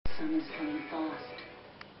summer's coming fast.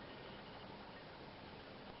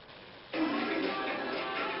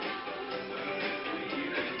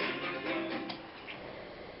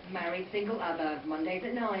 Married Single Other, Mondays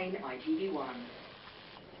at 9, ITV1.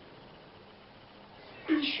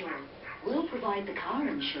 Esure will provide the car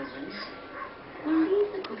insurance. We'll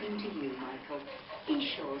leave the cooking to you, Michael.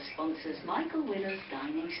 Esure sponsors Michael Winner's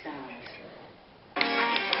Dining Stars.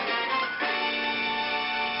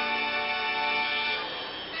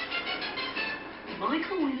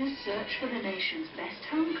 Michael Winner's search for the nation's best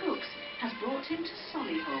home cooks has brought him to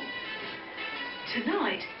Solihull.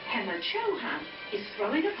 Tonight, Hema Chauhan is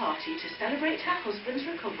throwing a party to celebrate her husband's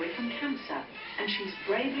recovery from cancer, and she's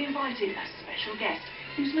bravely invited a special guest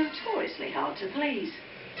who's notoriously hard to please.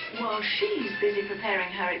 While she's busy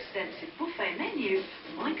preparing her extensive buffet menu,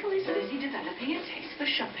 Michael is busy developing a taste for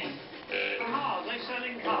shopping. Cars, they're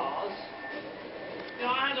selling cars.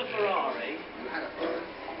 Yeah, I had a Ferrari. You had a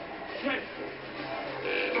Ferrari? Dreadful.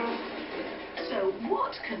 So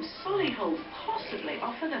what can Solihull possibly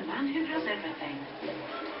offer the man who has everything?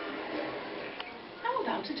 How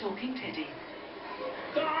about a talking teddy?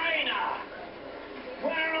 Dinah!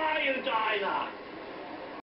 Where are you, Dinah?